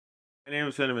My name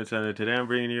is Cinnamon Center. Today I'm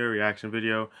bringing you a reaction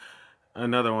video.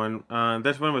 Another one.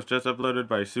 This one was just uploaded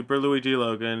by Super Luigi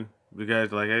Logan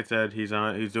because, like I said, he's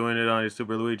doing it on his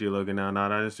Super Luigi Logan now,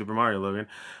 not on his Super Mario Logan.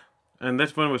 And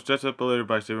this one was just uploaded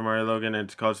by Super Mario Logan, and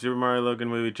it's called Super Mario Logan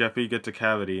Movie Jeffy Gets a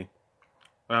Cavity.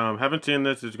 Haven't seen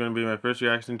this. It's going to be my first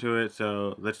reaction to it,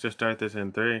 so let's just start this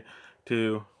in 3,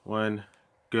 2, 1,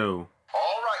 go.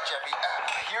 Alright, Jeffy,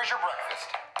 here's your breakfast.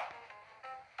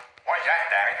 What's that,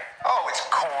 Daddy? Oh, it's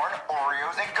corn,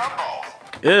 Oreos, and gumballs.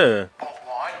 Yeah. But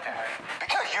why, Daddy?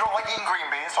 Because you don't like eating green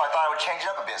beans, so I thought I would change it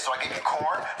up a bit. So I gave you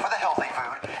corn for the healthy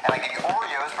food, and I gave you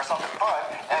Oreos for something fun,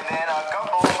 and then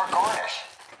gumballs for garnish.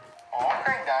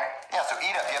 Okay, Daddy. Yeah, so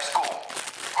eat up. You have school.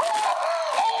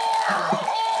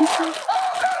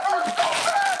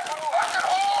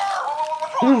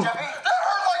 What's wrong, Jeffy? That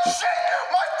hurt like shit!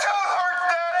 My tooth hurts,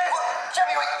 Daddy!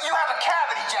 Jeffy, wait, you have a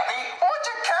cavity, Jeffy.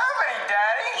 What's a cavity,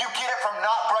 Daddy? You get it from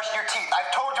not brushing your teeth. I've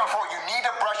told you before, you need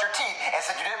to brush your teeth. And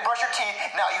since you didn't brush your teeth,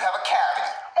 now you have a cavity.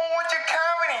 Well, what's a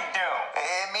cavity do?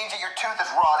 It means that your tooth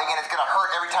is rotting and it's going to hurt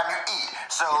every time you eat.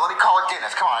 So let me call a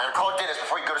dentist. Come on, I'm going to call a dentist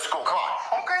before you go to school. Come on.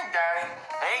 Okay, Daddy.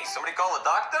 Hey, somebody call a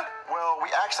doctor? Well,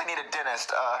 we actually need a dentist.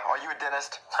 Are you a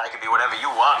dentist? I could be whatever you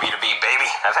want me to be, baby.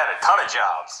 I've had a ton of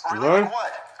jobs. Really? Like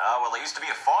what? Well, I used to be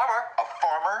a farmer. A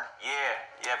farmer?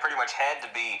 Yeah, pretty much had to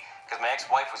be, because my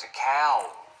ex-wife was a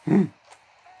cow.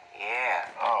 Yeah.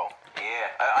 Oh.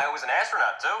 Yeah, I was an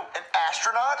astronaut, too. An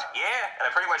astronaut? Yeah, and I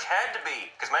pretty much had to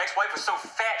be, because my ex-wife was so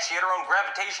fat she had her own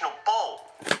gravitational pull.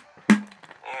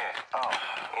 Yeah. Oh.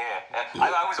 Yeah.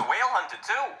 I was a whale hunter,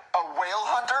 too. A whale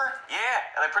hunter?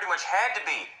 Yeah, and I pretty much had to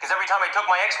be, because every time I took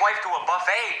my ex-wife to a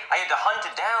buffet, I had to hunt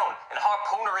her down and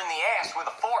harpoon her in the ass with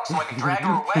a fork so I could drag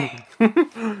her away.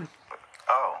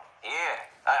 Oh. Yeah,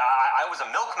 I was a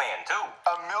milkman, too.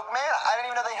 A milkman? I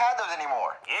didn't even know they had those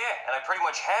anymore. Yeah, and I pretty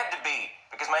much had to be,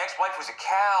 because my ex-wife was a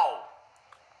cow.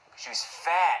 She was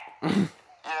fat.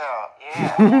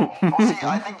 Yeah. Well, see,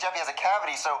 I think Jeffy has a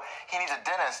cavity, so he needs a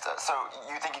dentist. So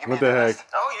you think you can be a dentist?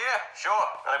 Oh, yeah, sure.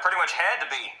 And I pretty much had to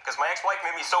be, because my ex-wife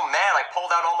made me so mad I pulled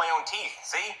out all my own teeth.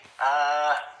 See?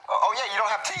 Oh, yeah, you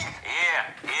don't have teeth. Yeah.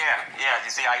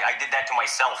 You see, I did that to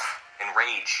myself in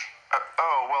rage.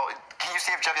 Well, can you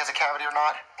see if Jeffy has a cavity or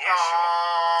not? Yeah, sure.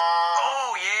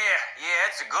 Oh, yeah,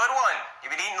 it's a good one.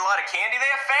 You been eating a lot of candy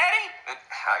there, fatty?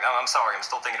 I'm sorry, I'm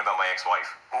still thinking about my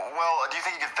ex-wife. Well, do you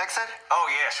think you can fix it? Oh,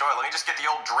 yeah, sure. Let me just get the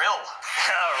old drill.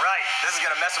 All right, this is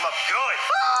gonna mess him up good.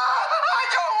 I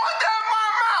don't want that in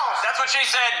my mouth! That's what she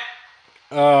said.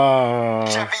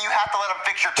 Jeffy, you have to let him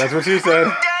fix your tooth. That's what she said.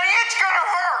 Daddy, it's gonna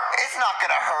hurt! It's not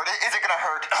gonna hurt. Is it gonna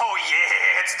hurt? Oh,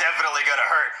 yeah, it's definitely gonna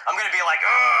hurt. I'm gonna be like,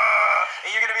 ugh.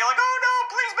 And you're gonna be like, oh, no,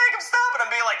 please make him stop. And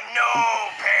I'm being like, no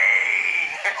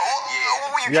pain.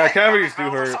 Yeah, cavities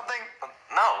do hurt.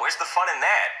 No, where's the fun in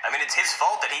that? I mean, it's his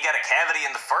fault that he got a cavity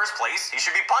in the first place. He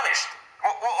should be punished.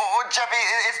 Well, Jeffy,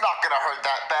 it's not gonna hurt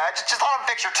that bad. Just let him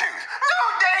fix your tooth. No,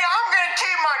 Daddy, I'm gonna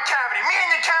keep my cavity. Me and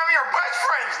the cavity are best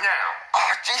friends now.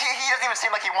 He doesn't even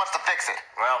seem like he wants to fix it.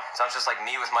 Well, sounds just like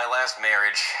me with my last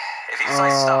marriage. If he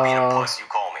decides to stop being a puss, you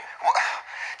call me. Well,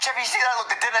 Jeffy, you see that? Look,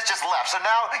 the dentist just left, so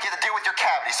now you have to deal with your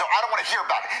cavity, so I don't want to hear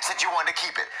about it, since you wanted to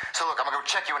keep it. So look, I'm gonna go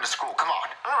check you into school. Come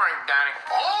on. All right, Daddy.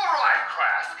 All right,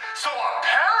 class. So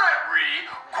apparently,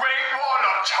 Great Wall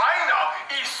of China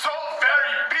is so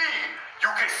very big,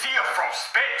 you can see it from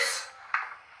space.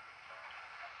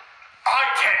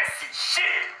 I can't see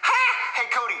shit. Hey,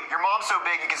 Cody, your mom's so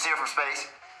big you can see her from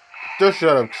space. Just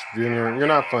shut up, Junior. You're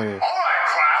not funny. All right,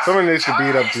 class. Someone needs to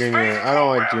beat up Junior. I don't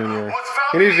like Junior.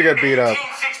 He needs to get beat up.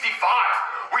 1865.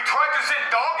 We tried to send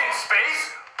dog in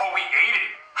space, but we ate it.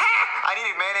 I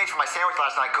needed mayonnaise for my sandwich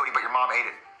last night, Cody, but your mom ate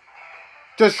it.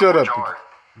 Just shut up. Jar.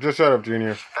 Just shut up,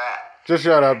 Junior. Fat. Just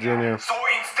shut up, Junior. So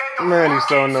instead of Man, he's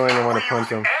so rockets, annoying. I want we to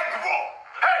punch use him. egg roll.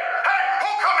 Hey, who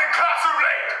come in class too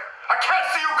late? I can't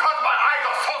see you cause my eyes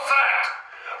are so sad.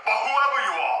 But whoever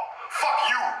you are, fuck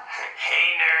you. Hey,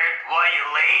 nerd, why you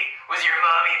late? Was your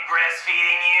mommy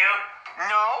breastfeeding you?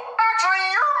 No, actually,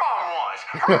 your mom was.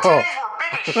 Her titties were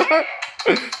big as shit.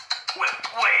 Wait,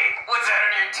 what's that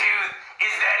on your tooth?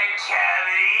 Is that a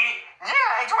cavity?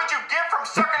 Yeah, it's what you get from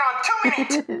sucking on too many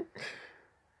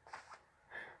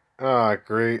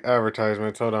Great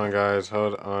advertisements. Hold on, guys.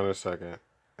 Hold on a second.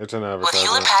 It's an With advertisement.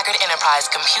 Hewlett-Packard Enterprise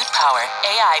compute power,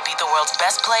 AI beat the world's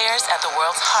best players at the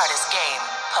world's hardest game,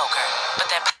 poker. But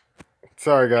their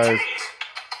Sorry, guys. Well, at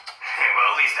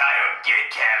least I don't get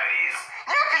cavities.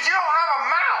 Yeah, because you don't have a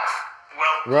mouth.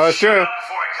 Well, it's true.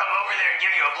 Before I come over there and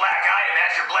give you a black eye to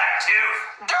match your black tooth.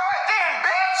 Do it then,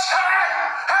 bitch.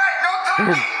 Hey, no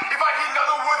talking. If I hear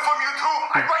another word from you two,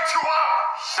 I write you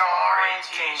up. Sorry,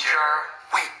 teacher.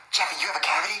 Wait, Jeffy, you have a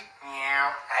cavity?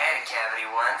 Yeah, I had a a cavity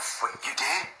once. What, you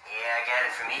did? Yeah, I got it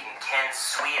from eating Ken's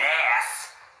sweet ass.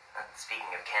 Speaking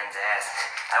of Ken's ass,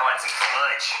 I want some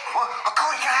fudge. Well,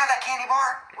 Cody, can I have that candy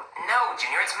bar? No,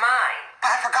 Junior, it's mine.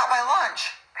 But I forgot my lunch.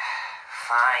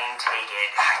 Fine, take it.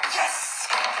 Yes!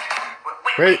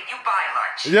 Wait, you buy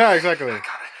lunch. Yeah, exactly. Hey,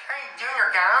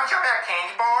 Junior, can I have some of that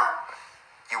candy bar?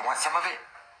 You want some of it?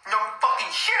 No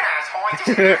fucking shit, asshole. I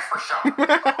just asked for some.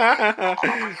 I'll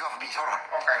bring you off a piece. Hold on.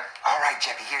 Okay. All right,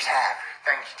 Jeffy, here's half.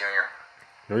 Thanks, Junior.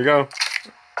 Here we go.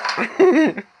 What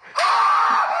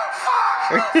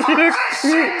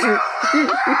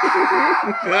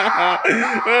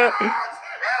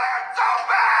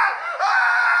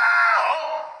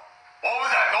was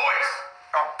that noise?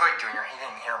 Oh, good, Junior. He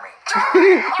didn't hear me.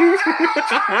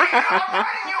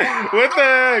 What the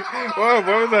heck? Whoa,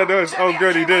 what was that noise? Oh,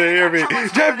 good, he didn't hear me.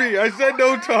 Jeffy, I said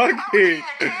no talking.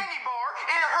 Candy bar,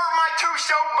 and it hurt my tooth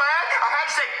so bad, I had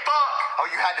to say fuck. Oh,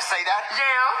 you had to say that?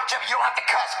 Yeah. Jeffy, you don't have to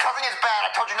cuss. Cussing is bad. I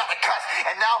told you not to cuss.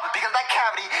 And now, because of that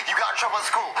cavity, you got in trouble at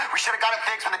school. We should have got it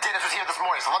fixed when the dentist was here this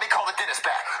morning, so let me call the dentist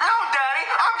back. No, Daddy,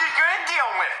 I'm just gonna deal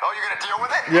with it. Oh, you're going to deal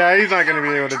with it? Yeah, he's not going to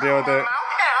be able to deal with it. Yeah, I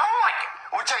don't like it.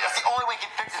 Well, Jeffy, that's the only way you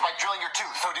can fix it is by drilling your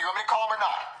tooth. So do you want me to call him or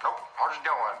not? Nope, I'll just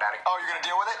deal with it, Daddy. Oh, you're going to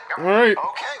deal with it? All right.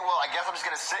 Okay, well, I guess I'm just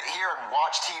going to sit here and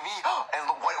watch TV. And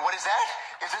look, what is that?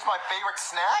 Is this my favorite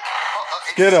snack? It's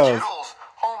Skittles. Skittles.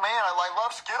 Oh, man, I love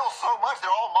Skittles so much.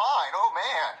 They're all mine. Oh,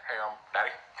 man. Hey,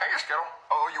 Daddy, can I get a Skittle?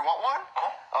 Oh, you want one?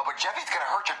 Uh-huh. But Jeffy's going to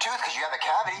hurt your tooth because you have the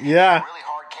cavity. Yeah. Really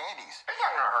hard candies. It's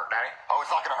not gonna hurt, Daddy. Oh, it's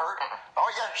not going to hurt? Oh,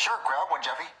 yeah, sure. Grab one,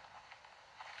 Jeffy.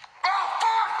 Oh,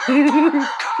 fuck!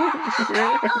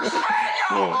 Yeah.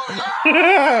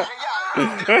 The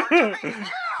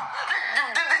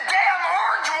damn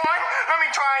orange one! Let me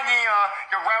try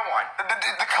the red one.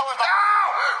 The color's like... Ow!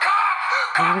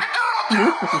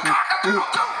 Cock-a-doodle-doo!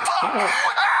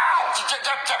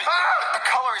 Jeffy, the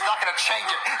color is not going to change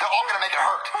it. They're all going to make it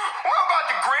hurt. What about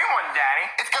the green one, Daddy?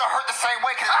 It's going to hurt the same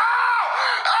way because...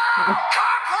 Ow!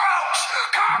 Cockroach!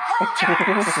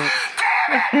 Cockroaches!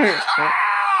 Damn it! Ow!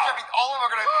 Jeffy, all of them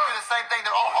are going to do the same thing.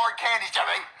 They're all hard candies,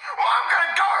 Jeffy. Well, I'm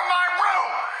gonna go to my room!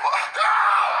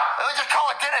 Ow! Let me just call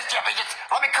a dentist, Jeffy. Just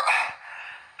let me call...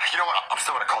 You know what? I'm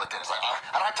still going to call the dentist. I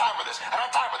don't have time for this. I don't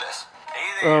have time for this. Hey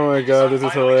there. Oh my God, this is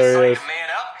Finally hilarious. decided to man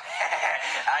up?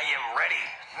 I am ready.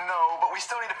 No, but we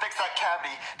still need to fix that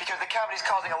cavity because the cavity's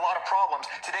causing a lot of problems.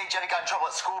 Today, Jeffy got in trouble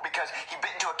at school because he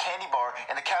bit into a candy bar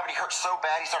and the cavity hurt so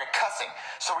bad he started cussing.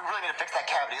 So we really need to fix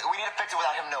that cavity. We need to fix it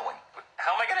without him knowing.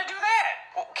 How am I gonna do that?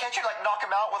 Well, can't you, knock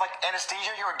him out with,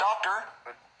 anesthesia? You're a doctor.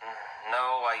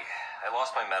 No, I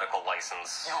lost my medical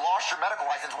license. You lost your medical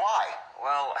license. Why?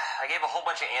 Well, I gave a whole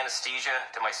bunch of anesthesia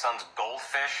to my son's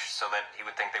goldfish so that he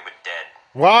would think they were dead.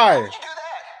 Why? Why'd you do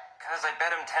that? Because I bet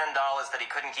him $10 that he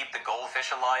couldn't keep the goldfish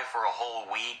alive for a whole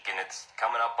week, and it's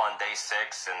coming up on day 6,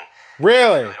 and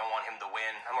Really? I really don't want him to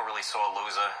win. I'm a really sore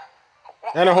loser.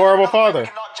 And a horrible father.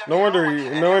 No wonder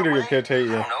your kids hate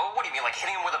I you. don't know. What do you mean, like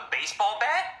hitting him with a baseball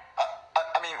bat?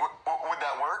 I mean, would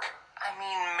that work? I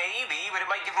mean, maybe, but it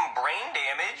might give him brain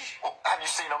damage. Well, have you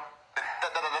seen him?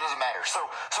 That doesn't matter. So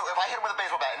if I hit him with a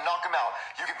baseball bat and knock him out,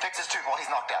 you can fix his tooth while he's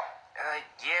knocked out.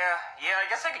 Yeah, I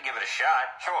guess I could give it a shot.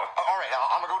 Sure. All right,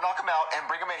 I'm gonna go knock him out and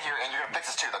bring him in here, and you're gonna fix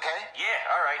his tooth, okay?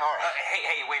 Yeah, all right. All right.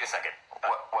 Hey, wait a second.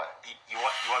 What? You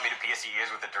want me to pierce your ears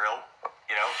with the drill?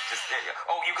 You know, just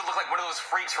you could look like one of those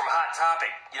freaks from Hot Topic.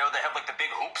 You know, they have like the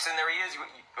big hoops in their ears. You want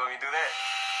me to do that?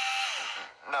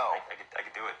 No. I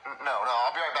could do it. No,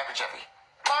 I'll be right back with Jeffy.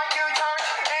 My two turns,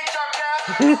 it's our cat.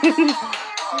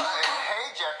 Hey,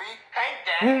 Jeffy. Hey,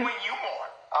 Daddy, what you want?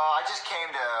 I just came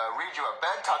to read you a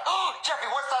bedtime. Oh, Jeffy,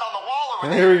 what's that on the wall over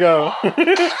there? Here we go. Ow! What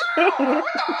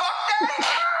the fuck, Daddy?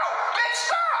 Ow! Bitch,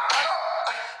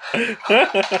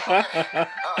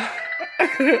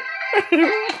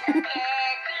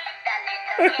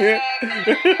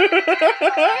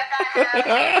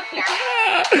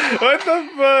 What the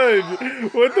fudge?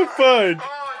 What the fudge?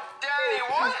 Oh, Daddy,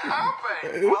 what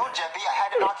happened? Well, Jeffy, I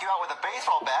had to knock you out with a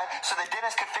baseball bat so the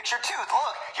dentist could fix your tooth.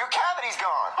 Look, your cavity's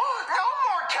gone. No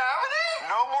more cavity?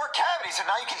 No more cavity, so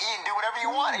now you can eat and do whatever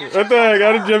you want. And your What the heck?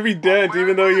 How did Jeffy dance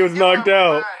even though he was knocked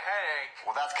out?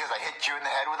 Well, that's because I hit you in the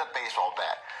head with a baseball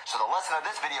bat. So the lesson of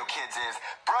this video, kids, is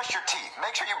brush your teeth.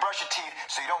 Make sure you brush your teeth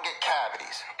so you don't get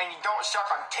cavities. And you don't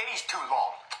suck on titties too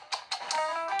long.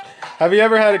 Have you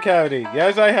ever had a cavity?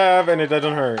 Yes, I have, and it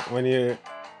doesn't hurt when you...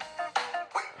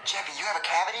 Wait, Jeffy, you have a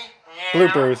cavity? Yeah.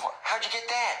 Bloopers. How'd you get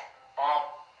that?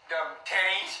 The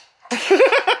titties.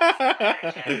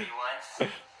 Candy once.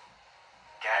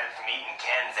 Got it from eating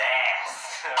Ken's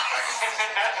ass.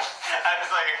 I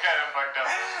was like, kind of fucked up.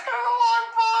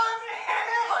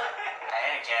 I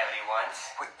had a cavity once.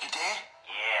 Wait, you did?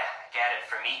 Yeah.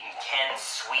 from eating Ken's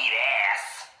sweet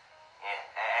ass.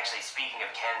 Yeah, actually, speaking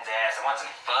of Ken's ass, I want some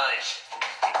fudge.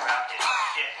 He dropped it.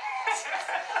 Shit.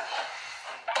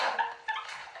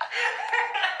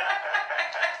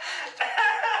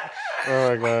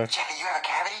 Oh my god. Jeffy, you have a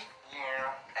cavity?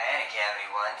 Yeah, I had a cavity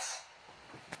once.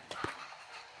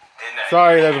 Didn't I?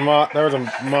 Sorry, there was a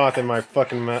moth in my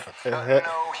fucking No,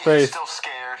 he's face. still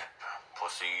scared.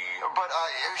 Pussy. But,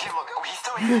 look, he's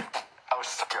still here. I was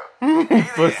so good.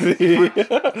 Pussy.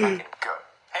 Go.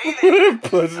 Hey there.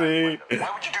 Pussy. Why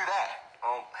would you do that?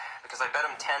 Well, because I bet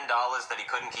him $10 that he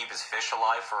couldn't keep his fish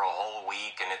alive for a whole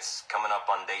week, and it's coming up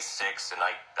on day 6, and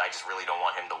I just really don't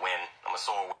want him to win. I'm a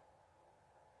sore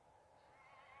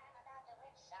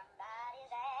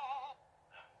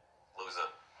loser.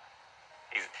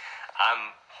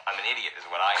 I'm an idiot, is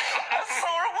what I am.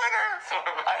 Sore winner.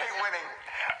 I hate winning.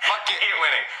 Fucking hate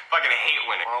winning. Fucking hate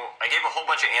winning. Well, I gave a whole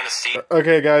bunch of anesthesia.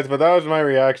 Okay, guys, but that was my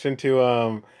reaction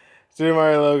to Super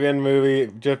Mario Logan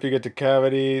movie. Jeffy gets the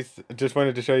cavities. Just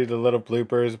wanted to show you the little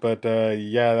bloopers, but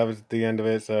yeah, that was the end of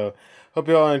it. So hope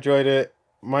you all enjoyed it.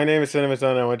 My name is Cinnamon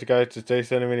Sun. I want you guys to stay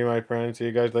cinnamon, my friends. See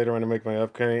you guys later when I make my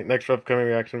next upcoming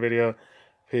reaction video.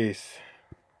 Peace.